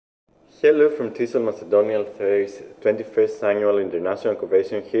Hello from TESOL Macedonia Thrace 21st Annual International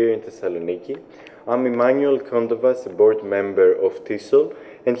Convention here in Thessaloniki. I'm Emmanuel Kondovas, a board member of TESOL,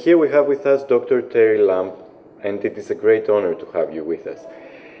 and here we have with us Dr. Terry Lamb, and it is a great honor to have you with us.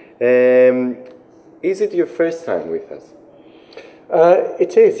 Is it your first time with us?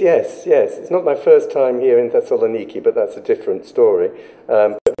 It is, yes. It's not my first time here in Thessaloniki, but that's a different story.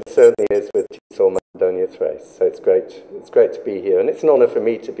 But it certainly is with TESOL Macedonia Thrace, so it's great to be here, and it's an honour for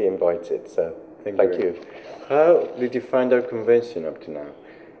me to be invited, so thank you. How did you find our convention up to now?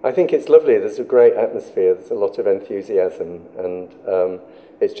 I think it's lovely. There's a great atmosphere, there's a lot of enthusiasm, and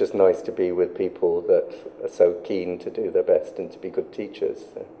it's just nice to be with people that are so keen to do their best and to be good teachers.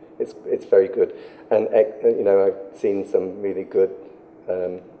 So it's very good, and you know, I've seen some really good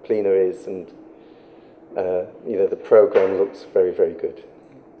plenaries, and you know, the program looks very, very good.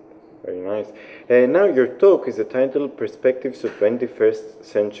 Very nice. Now your talk is entitled Perspectives of 21st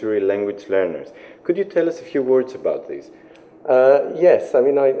Century Language Learners. Could you tell us a few words about this? Yes, I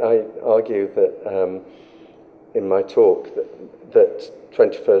mean, I argue that in my talk that the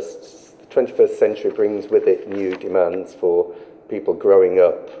 21st century brings with it new demands for people growing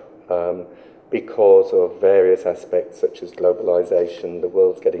up because of various aspects such as globalization. The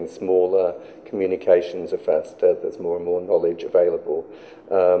world's getting smaller, communications are faster, there's more and more knowledge available,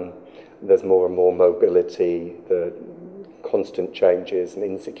 there's more and more mobility, the constant changes and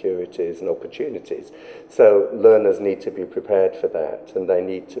insecurities and opportunities. So learners need to be prepared for that, and they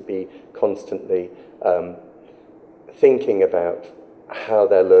need to be constantly thinking about how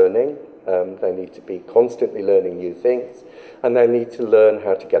they're learning. They need to be constantly learning new things, and they need to learn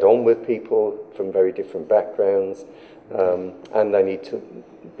how to get on with people from very different backgrounds, and they need to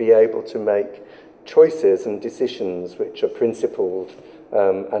be able to make choices and decisions which are principled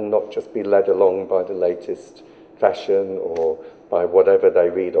and not just be led along by the latest fashion or by whatever they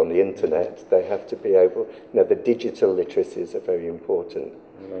read on the internet. They have to be able, you know, the digital literacies are very important.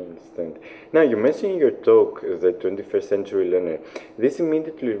 I understand. Now, you mentioned in your talk the 21st century learner. This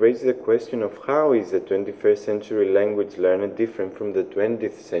immediately raises the question of how is the 21st century language learner different from the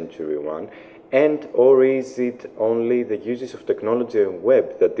 20th century one, and or is it only the uses of technology and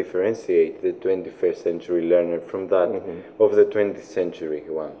web that differentiate the 21st century learner from that of the 20th century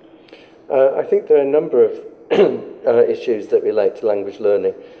one? I think there are a number of issues that relate to language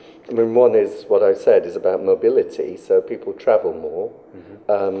learning. I mean, one is what I said is about mobility, so people travel more.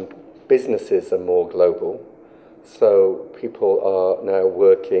 Businesses are more global, so people are now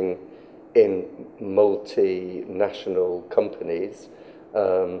working in multinational companies.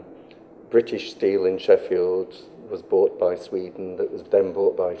 British Steel in Sheffield was bought by Sweden, that was then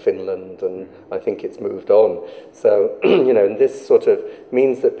bought by Finland, and I think it's moved on. So, you know, and this sort of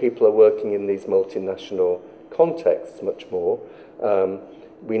means that people are working in these multinational contexts much more.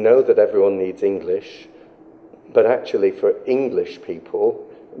 We know that everyone needs English, but actually for English people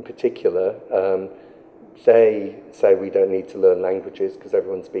in particular, they say we don't need to learn languages because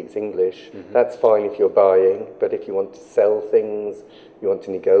everyone speaks English. That's fine if you're buying, but if you want to sell things, you want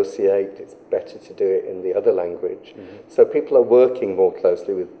to negotiate, it's better to do it in the other language. So people are working more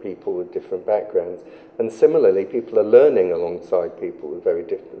closely with people with different backgrounds. And similarly, people are learning alongside people with very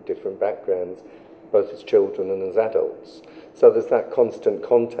different backgrounds, both as children and as adults. So there's that constant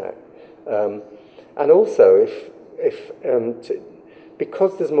contact. And also,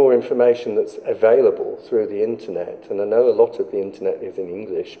 because there's more information that's available through the internet, and I know a lot of the internet is in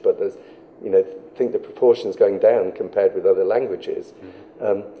English, but there's, you know, I think the proportion's going down compared with other languages.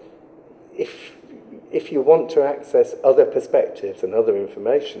 If you want to access other perspectives and other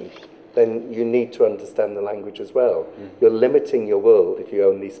information, then you need to understand the language as well. You're limiting your world if you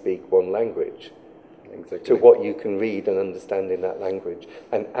only speak one language. To what you can read and understand in that language.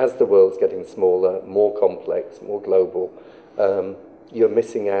 And as the world's getting smaller, more complex, more global, you're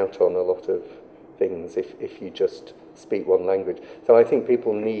missing out on a lot of things if you just speak one language. So I think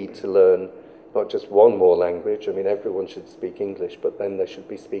people need to learn not just one more language. I mean, everyone should speak English, but then they should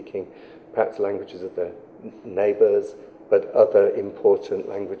be speaking perhaps languages of their neighbours, but other important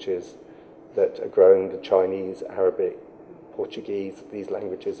languages that are growing, the Chinese, Arabic, Portuguese. These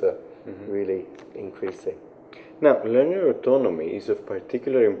languages are really increasing. Now, learner autonomy is of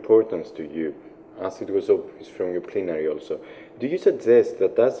particular importance to you, as it was obvious from your plenary also. Do you suggest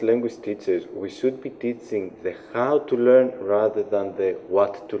that as language teachers, we should be teaching the how to learn rather than the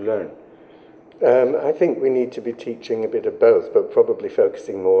what to learn? I think we need to be teaching a bit of both, but probably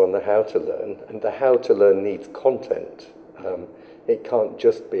focusing more on the how to learn. And the how to learn needs content. It can't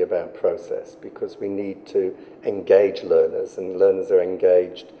just be about process, because we need to engage learners, and learners are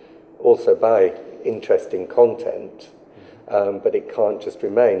engaged also by interesting content. but it can't just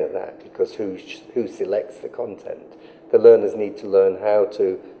remain at that, because who selects the content? The learners need to learn how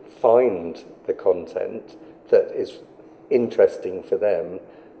to find the content that is interesting for them,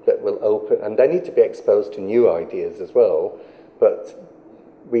 that will open, and they need to be exposed to new ideas as well, but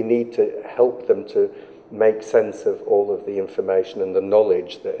we need to help them to make sense of all of the information and the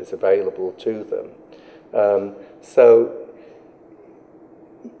knowledge that is available to them. So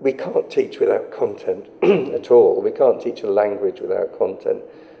we can't teach without content at all. We can't teach a language without content.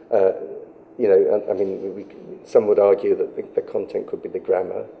 You know, I mean, some would argue that the content could be the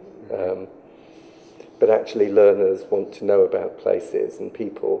grammar, but actually learners want to know about places and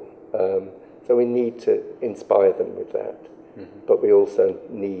people, so we need to inspire them with that. But we also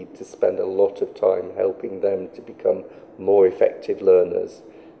need to spend a lot of time helping them to become more effective learners,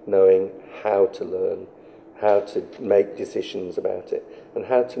 knowing how to learn, how to make decisions about it, and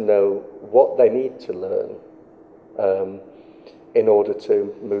how to know what they need to learn in order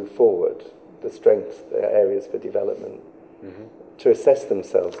to move forward, the strengths, the areas for development, to assess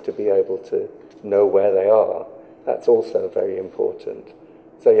themselves, to be able to know where they are. That's also very important.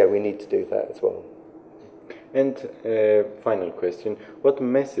 So yeah, we need to do that as well. And final question, what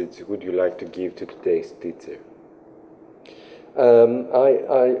message would you like to give to today's teacher?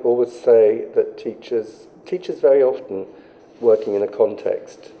 I always say that teachers very often working in a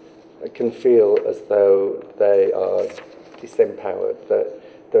context can feel as though they are disempowered, that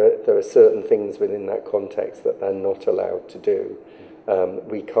there are certain things within that context that they're not allowed to do.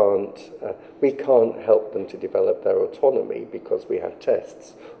 We can't help them to develop their autonomy because we have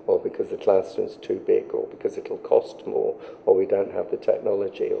tests, or because the classroom's too big, or because it'll cost more, or we don't have the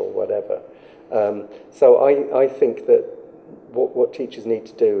technology, or whatever. So I think that what teachers need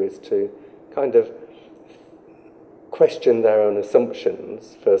to do is to kind of question their own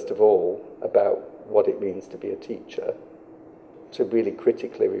assumptions, first of all, about what it means to be a teacher, to really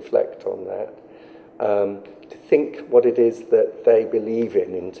critically reflect on that, to think what it is that they believe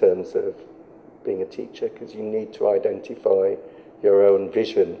in terms of being a teacher, because you need to identify your own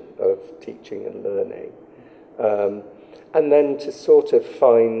vision of teaching and learning. And then to sort of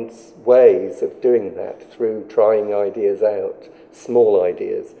find ways of doing that through trying ideas out, small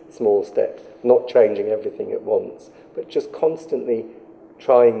steps, not changing everything at once, but just constantly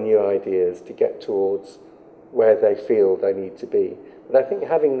trying new ideas to get towards where they feel they need to be. But I think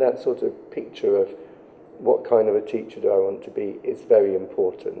having that sort of picture of what kind of a teacher do I want to be is very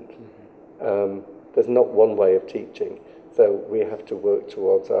important. There's not one way of teaching, so we have to work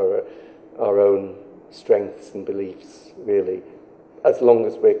towards our own strengths and beliefs, really, as long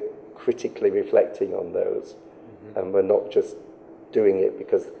as we're critically reflecting on those, and we're not just doing it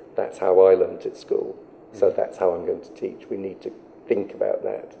because that's how I learnt at school, so that's how I'm going to teach. We need to think about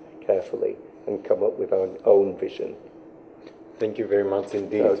that carefully and come up with our own vision. Thank you very much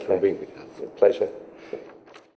indeed for being with us. Pleasure.